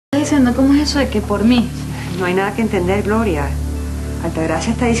¿Estás diciendo cómo es eso de que por mí? No hay nada que entender, Gloria.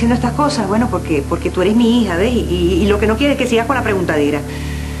 Altagracia está diciendo estas cosas, bueno, porque tú eres mi hija, ¿ves? Y lo que no quiere es que sigas con la preguntadera.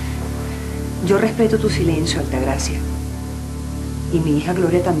 Yo respeto tu silencio, Altagracia. Y mi hija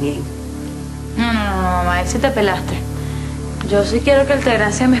Gloria también. No, mamá, ahí sí te pelaste. Yo sí quiero que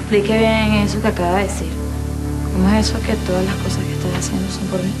Altagracia me explique bien eso que acaba de decir. ¿Cómo es eso que todas las cosas que estás haciendo son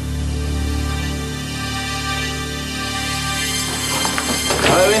por mí?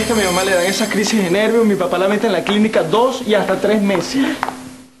 Cada vez que a mi mamá le dan esas crisis de nervios, mi papá la mete en la clínica 2 y hasta 3 meses.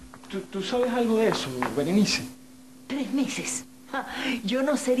 ¿Tú sabes algo de eso, Berenice? 3 meses. Yo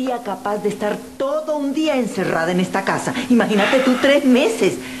no sería capaz de estar todo un día encerrada en esta casa. Imagínate tú 3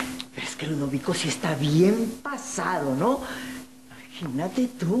 meses. Pero es que Ludovico sí está bien pasado, ¿no? Imagínate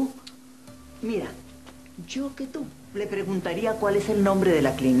tú. Mira, yo que tú le preguntaría cuál es el nombre de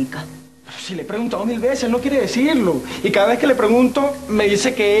la clínica. Pero si le he preguntado 1000 veces, él no quiere decirlo. Y cada vez que le pregunto, me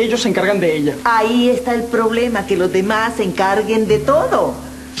dice que ellos se encargan de ella. Ahí está el problema, que los demás se encarguen de todo.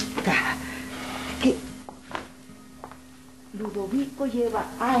 Que Ludovico lleva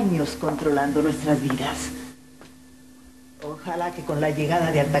años controlando nuestras vidas. Ojalá que con la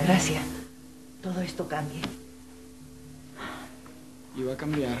llegada de Altagracia todo esto cambie. Y va a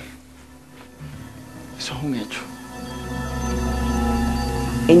cambiar. Eso es un hecho.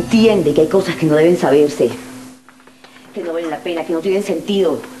 Entiende que hay cosas que no deben saberse, que no valen la pena, que no tienen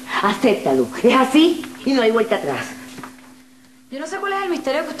sentido. Acéptalo. Es así y no hay vuelta atrás. Yo no sé cuál es el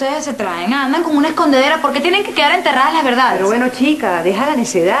misterio que ustedes se traen. Andan como una escondedera porque tienen que quedar enterradas las verdades. Pero bueno, chica, deja la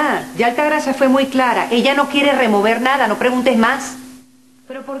necedad. Ya Altagracia fue muy clara. Ella no quiere remover nada, no preguntes más.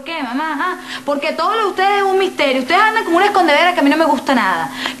 ¿Pero por qué, mamá? Porque todo lo de ustedes es un misterio. Ustedes andan como una escondedera que a mí no me gusta nada.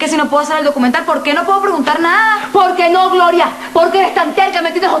 Que si no puedo hacer el documental, ¿por qué no puedo preguntar nada? ¿Por qué no, Gloria? ¿Por qué eres tan terca,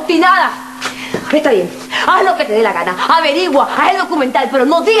 me tienes obstinada? Está bien, haz lo que te dé la gana. Averigua, haz el documental, pero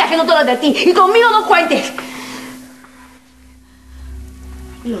no digas que no te lo advertí. Y conmigo no cuentes.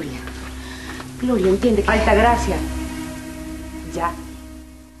 Gloria, entiende que... Altagracia. Ya.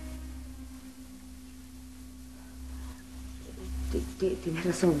 Tienes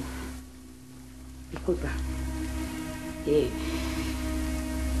razón. Disculpa.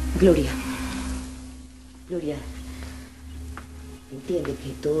 Gloria, entiende que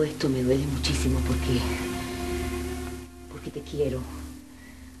todo esto me duele muchísimo porque te quiero.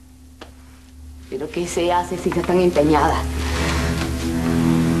 Pero ¿qué se hace si estás tan empeñada?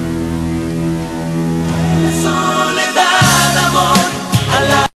 Soledad.